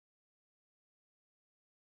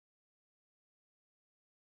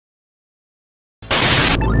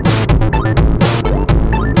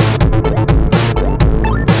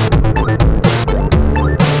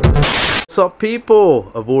What's up, people?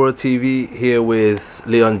 Avora TV here with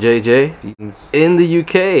Leon JJ in the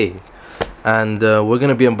UK, and we're going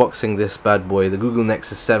to be unboxing this bad boy, the Google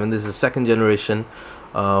Nexus 7. This is second generation.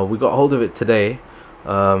 We got hold of it today.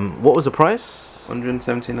 What was the price?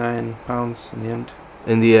 £179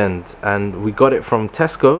 in the end. And we got it from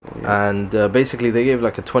Tesco, yeah. And basically they gave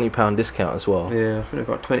like a £20 discount as well. Yeah, I think I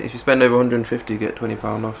got 20. If you spend over 150, you get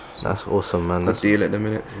 £20 off. So that's awesome, man. Good deal at the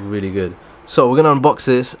minute. Really good. So we're gonna unbox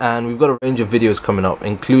this, and we've got a range of videos coming up,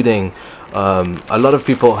 including a lot of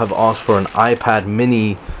people have asked for an iPad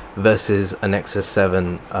mini versus a Nexus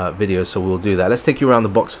 7 video, so we'll do that. Let's take you around the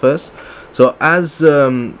box first. So as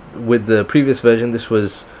with the previous version, this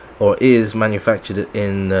was or is manufactured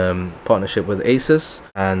in partnership with Asus,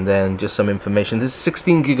 and then just some information. This is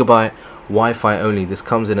 16GB Wi-Fi only. This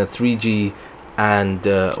comes in a 3G and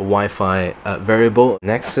Wi-Fi variable.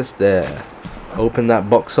 Nexus there. Open that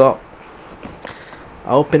box up.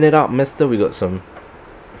 Open it up, mister. We got some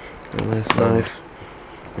nice knife,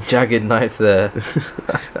 jagged knife there.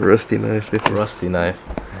 Rusty knife. This rusty knife.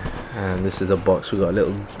 And this is the box. We got a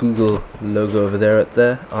little Google logo over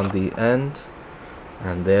there on the end.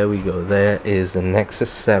 And there we go. There is the Nexus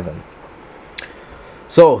 7.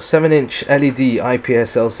 So 7-inch LED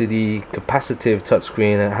IPS LCD capacitive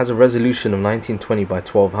touchscreen. It has a resolution of 1920 by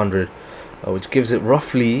 1200, which gives it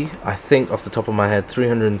roughly, I think off the top of my head,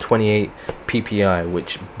 328 ppi,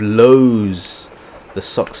 which blows the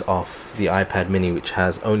socks off the iPad mini, which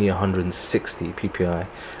has only 160 ppi.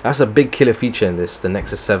 That's a big killer feature in this, the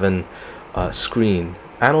Nexus 7 screen,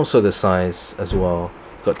 and also the size as well.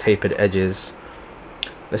 It's got tapered edges.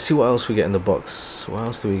 Let's see what else we get in the box. What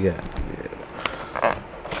else do we get? Yeah.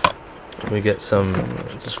 We get some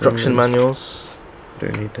instruction manuals.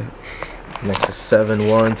 Don't need that. Nexus 7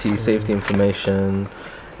 warranty, safety information,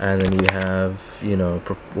 and then we have, you know,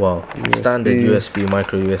 USB. Standard USB,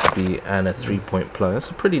 micro USB, and a 3-point plug. That's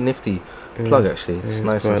a pretty nifty plug, actually. It's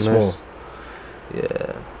nice and small. Nice.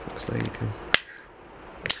 Yeah. Looks like you can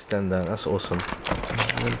extend that. That's awesome.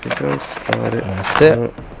 That's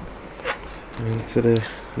it. Into the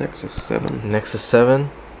Nexus 7. Nexus 7.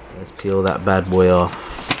 Let's peel that bad boy off.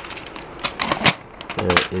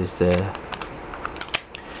 There it is there.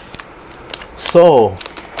 So,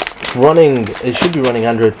 it should be running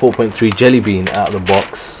Android 4.3 Jelly Bean out of the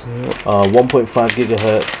box. 1.5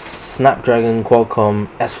 gigahertz Snapdragon Qualcomm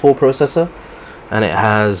S4 processor, and it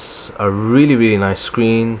has a really nice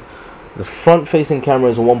screen. The front-facing camera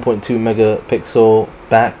is a 1.2 megapixel.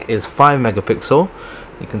 Back is 5 megapixel.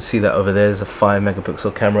 You can see that over there. There's a 5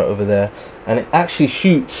 megapixel camera over there, and it actually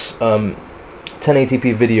shoots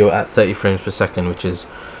 1080p video at 30 frames per second, which is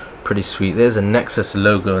pretty sweet. There's a Nexus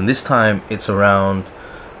logo, and this time it's around,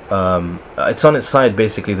 it's on its side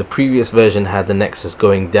basically. The previous version had the Nexus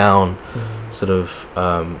going down sort of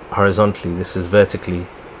horizontally. This is vertically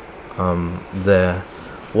there.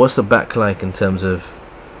 What's the back like in terms of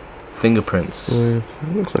fingerprints? It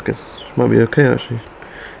looks like it might be okay, actually.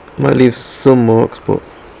 Might leave some marks, but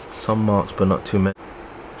not too many.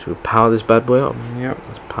 Should we power this bad boy up? Yep.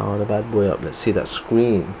 Let's power the bad boy up. Let's see that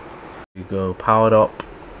screen. You go, powered up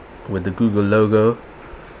with the Google logo.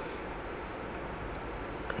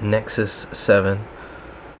 Nexus 7.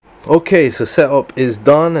 Okay, so setup is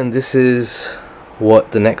done, and this is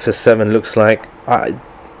what the Nexus 7 looks like.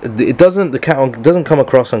 It doesn't come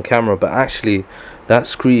across on camera, but actually that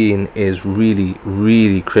screen is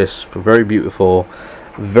really crisp, very beautiful,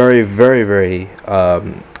 very vibrant.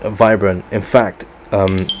 In fact,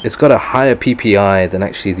 it's got a higher PPI than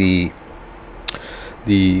actually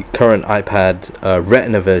the current iPad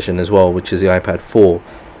Retina version as well, which is the iPad 4.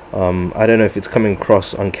 I don't know if it's coming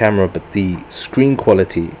across on camera, but the screen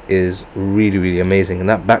quality is really amazing, and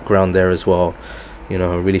that background there as well, you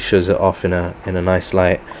know, really shows it off in a nice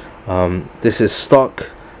light. This is stock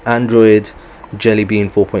Android Jelly Bean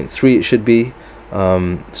 4.3, it should be.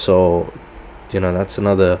 So, you know, that's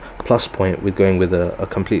another plus point with going with a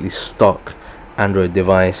completely stock Android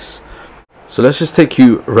device. So let's just take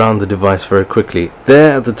you around the device very quickly.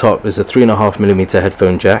 There at the top is a 3.5mm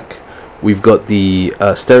headphone jack. We've got the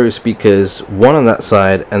stereo speakers, one on that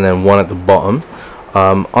side and then one at the bottom.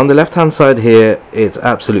 On the left hand side here, it's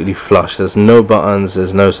absolutely flush. There's no buttons,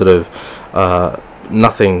 there's no sort of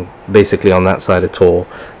nothing basically on that side at all.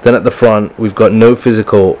 Then at the front, we've got no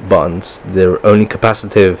physical buttons. There are only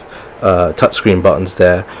capacitive touchscreen buttons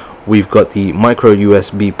there. We've got the micro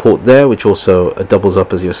USB port there, which also doubles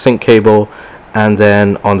up as your sync cable, and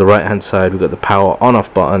then on the right hand side we've got the power on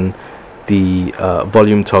off button, the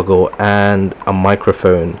volume toggle, and a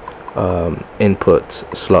microphone input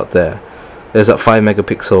slot there. There's that 5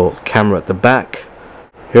 megapixel camera at the back.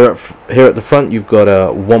 Here at the front, you've got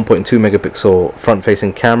a 1.2 megapixel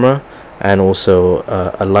front-facing camera, and also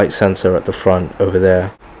a light sensor at the front over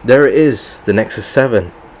there. There it is, the Nexus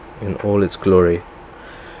 7 in all its glory.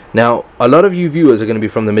 Now, a lot of you viewers are going to be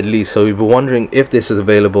from the Middle East, so you'll be wondering if this is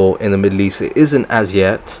available in the Middle East. It isn't as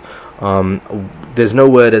yet. There's no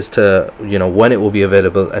word as to when it will be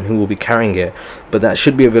available and who will be carrying it, but that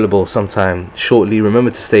should be available sometime shortly.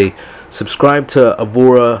 Remember to stay subscribed to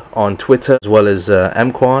Avora on Twitter as well as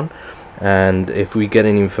MQuan, and if we get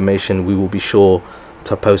any information, we will be sure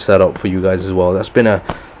to post that up for you guys as well. That's been a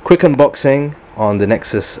quick unboxing on the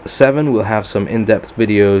Nexus 7. We'll have some in-depth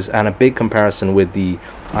videos and a big comparison with the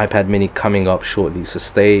iPad mini coming up shortly, so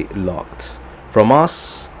stay locked. From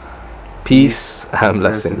us, peace and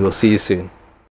blessings. We'll see you soon.